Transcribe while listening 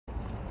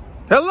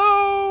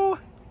Hello,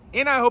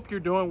 and I hope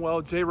you're doing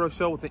well. Jay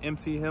Rochelle with the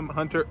MCM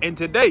Hunter, and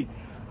today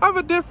I have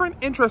a different,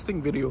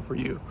 interesting video for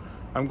you.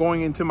 I'm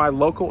going into my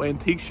local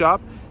antique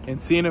shop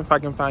and seeing if I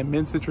can find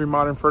mid-century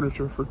modern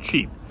furniture for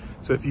cheap.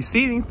 So if you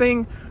see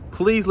anything,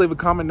 please leave a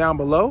comment down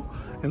below,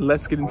 and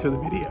let's get into the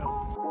video.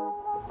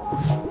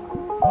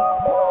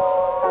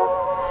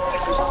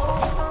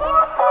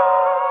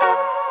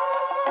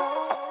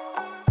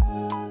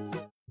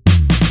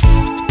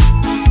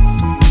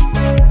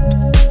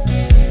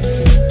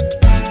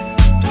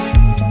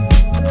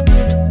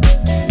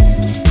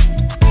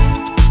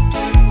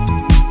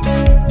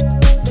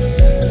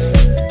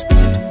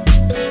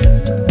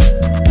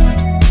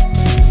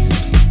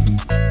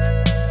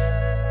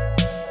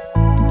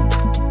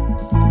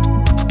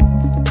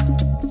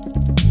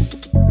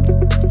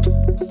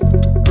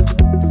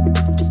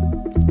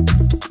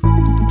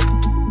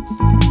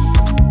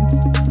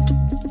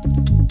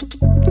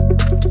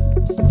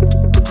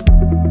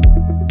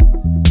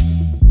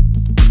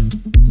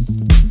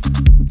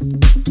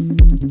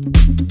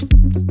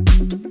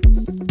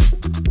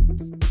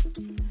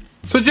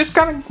 So just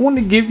kind of want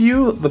to give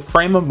you the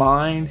frame of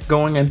mind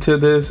going into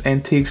this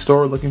antique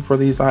store looking for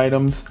these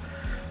items.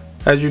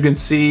 As you can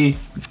see,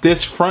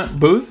 this front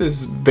booth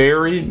is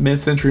very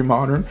mid-century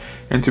modern,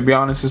 and to be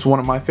honest, it's one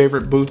of my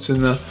favorite booths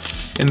in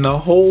the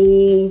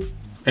whole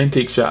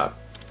antique shop.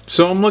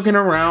 So I'm looking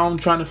around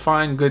trying to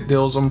find good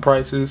deals on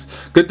prices,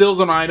 good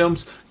deals on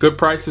items, good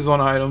prices on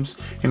items.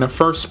 And I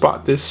first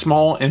spot this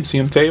small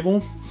MCM table,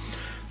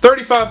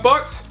 35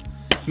 bucks.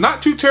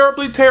 Not too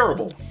terribly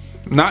terrible.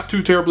 Not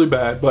too terribly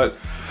bad, but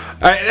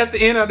at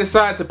the end I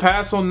decided to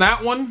pass on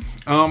that one.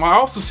 I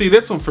also see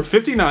this one for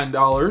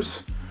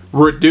 $59,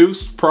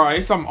 reduced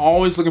price. I'm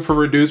always looking for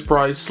reduced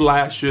price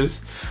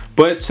slashes,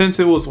 but since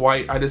it was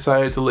white, I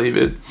decided to leave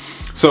it.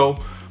 So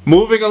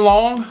moving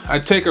along, I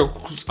take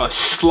a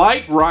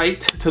slight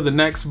right to the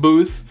next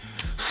booth.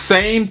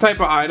 Same type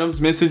of items,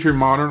 mid-century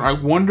modern. I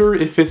wonder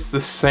if it's the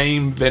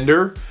same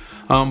vendor,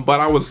 but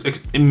I was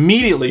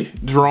immediately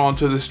drawn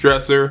to this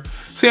dresser.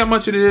 See how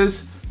much it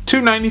is?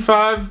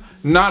 $2.95,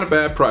 not a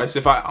bad price.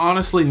 If I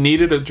honestly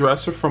needed a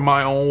dresser for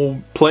my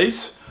own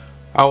place,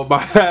 I would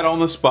buy that on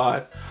the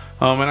spot.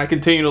 And I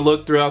continue to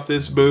look throughout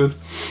this booth,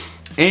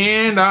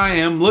 and I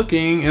am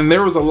looking, and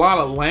there was a lot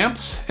of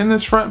lamps in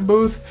this front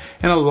booth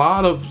and a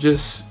lot of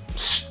just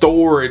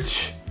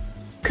storage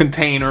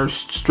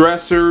containers,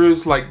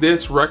 dressers like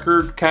this,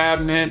 record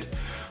cabinet,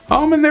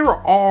 and they were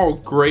all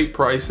great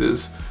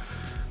prices.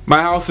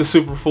 My house is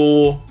super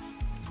full.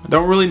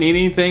 Don't really need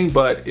anything,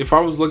 but if I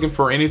was looking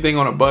for anything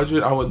on a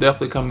budget, I would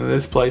definitely come to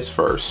this place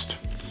first.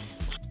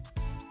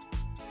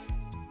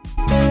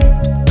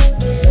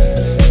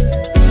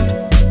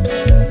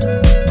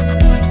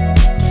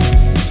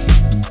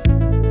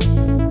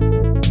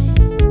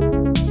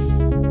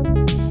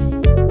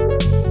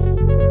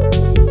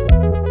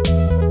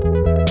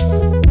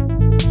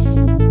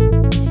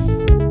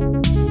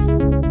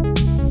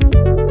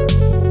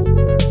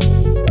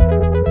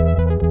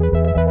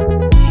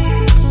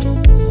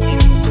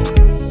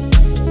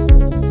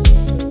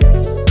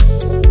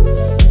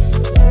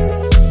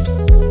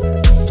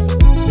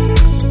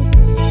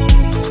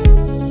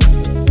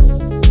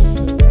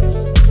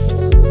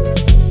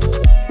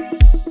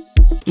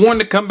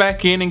 Wanted to come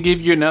back in and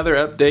give you another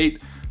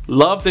update.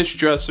 Love this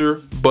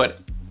dresser, but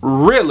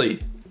really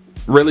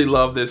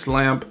love this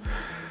lamp.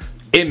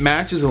 It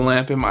matches a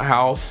lamp in my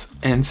house,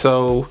 and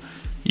so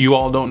you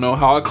all don't know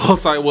how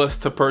close I was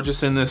to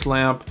purchasing this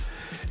lamp.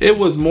 It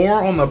was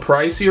more on the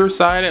pricier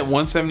side at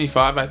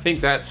 $175. I think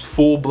that's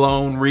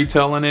full-blown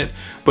retailing it,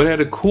 but it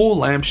had a cool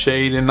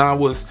lampshade, and I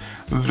was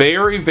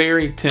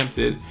very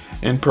tempted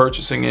in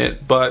purchasing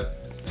it,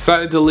 but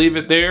decided to leave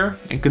it there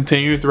and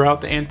continue throughout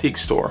the antique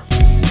store.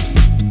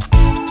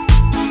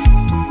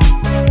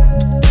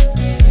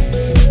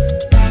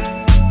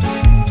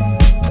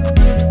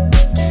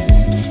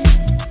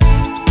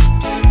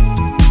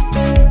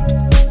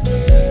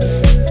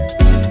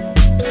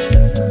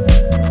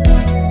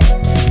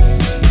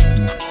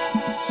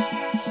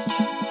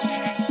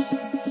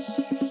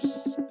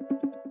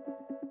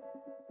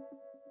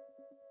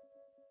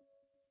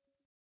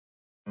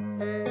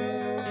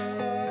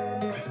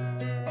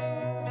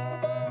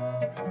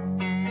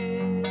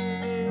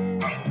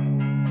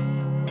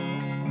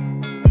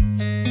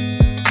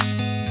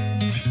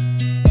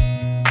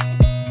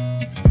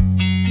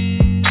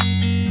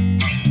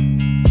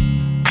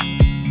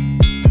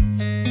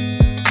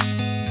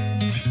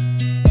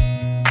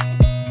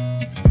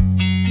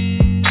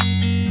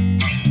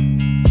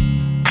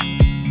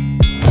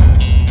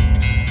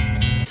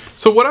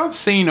 So what I've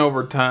seen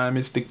over time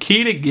is the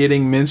key to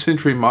getting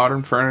mid-century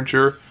modern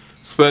furniture,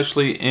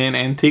 especially in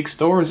antique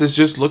stores, is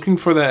just looking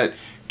for that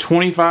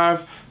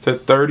 25 to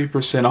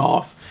 30%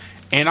 off.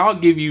 And I'll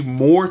give you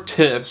more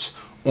tips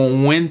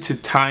on when to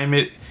time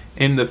it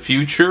in the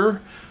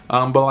future.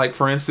 But like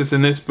for instance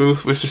in this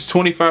booth, which is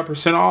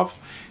 25% off,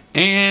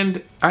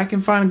 and I can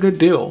find a good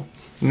deal.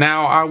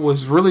 Now I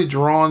was really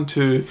drawn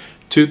to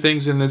two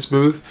things in this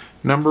booth.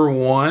 Number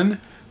one,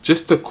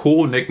 just the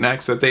cool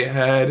knickknacks that they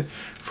had.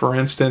 For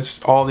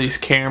instance, all these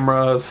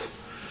cameras,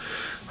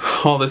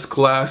 all this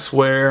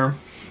glassware,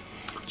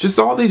 just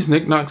all these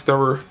knickknacks that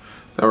were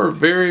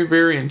very,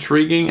 very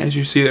intriguing. As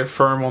you see, they're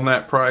firm on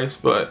that price,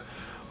 but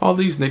all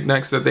these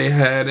knickknacks that they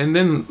had. And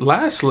then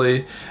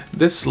lastly,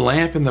 this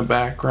lamp in the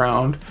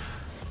background.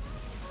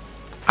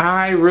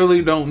 I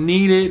really don't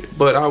need it,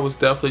 but I was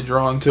definitely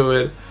drawn to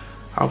it.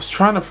 I was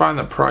trying to find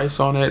the price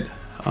on it,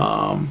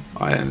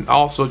 and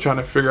also trying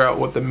to figure out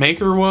what the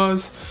maker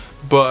was,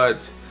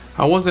 but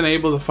I wasn't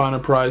able to find a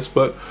price.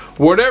 But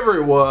whatever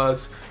it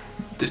was,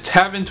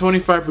 having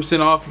 25%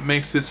 off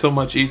makes it so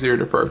much easier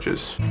to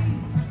purchase.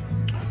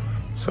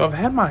 So I've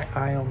had my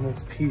eye on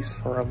this piece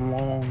for a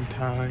long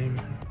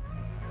time.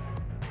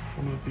 I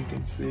don't know if you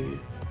can see.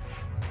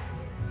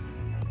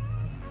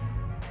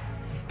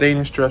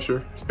 Danish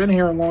dresser. It's been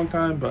here a long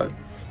time, but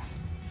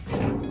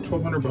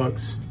 1,200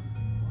 bucks.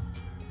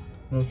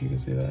 I don't know if you can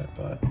see that,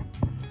 but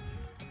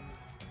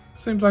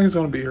seems like it's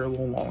gonna be here a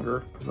little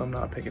longer because I'm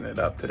not picking it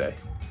up today.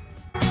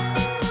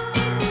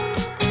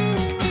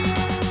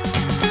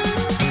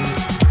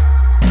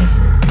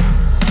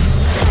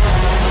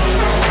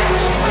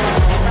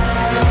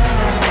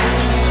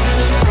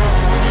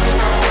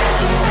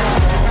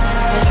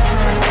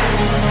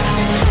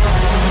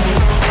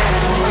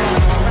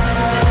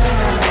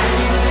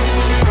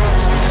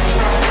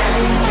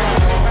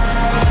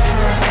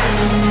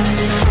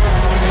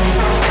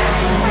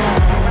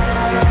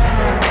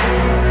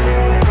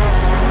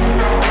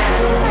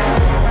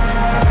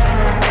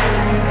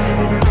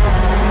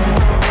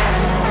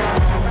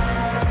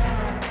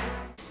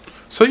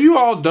 So you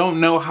all don't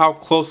know how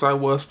close I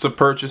was to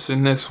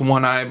purchasing this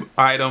one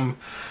item.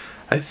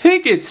 I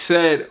think it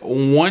said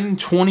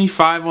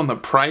 $125 on the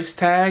price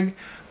tag,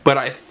 but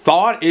I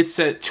thought it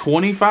said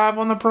 $25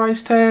 on the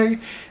price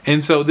tag.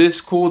 And so this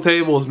cool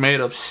table is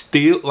made of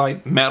steel,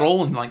 like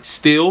metal and like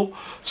steel.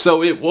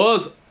 So it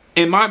was,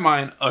 in my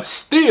mind, a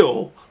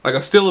steal, like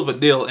a steal of a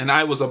deal. And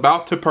I was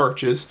about to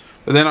purchase,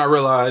 but then I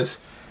realized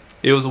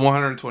it was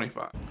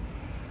 $125.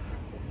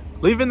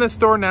 Leaving the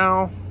store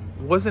now.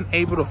 Wasn't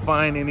able to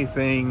find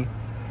anything.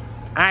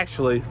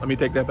 Actually, let me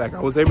take that back. I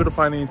was able to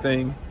find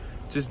anything,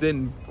 just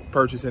didn't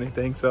purchase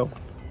anything. So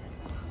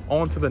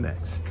on to the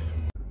next.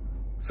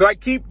 So I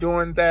keep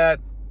doing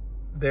that.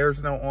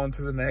 There's no on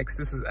to the next.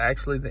 This is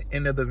actually the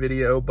end of the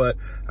video, but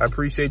I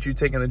appreciate you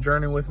taking the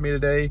journey with me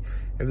today.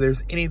 If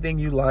there's anything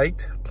you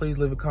liked, please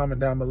leave a comment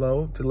down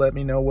below to let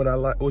me know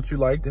what you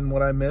liked and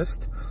what I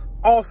missed.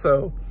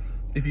 Also,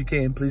 if you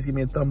can, please give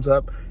me a thumbs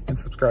up and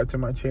subscribe to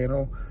my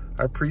channel.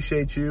 I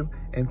appreciate you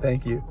and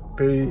thank you.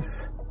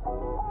 Peace.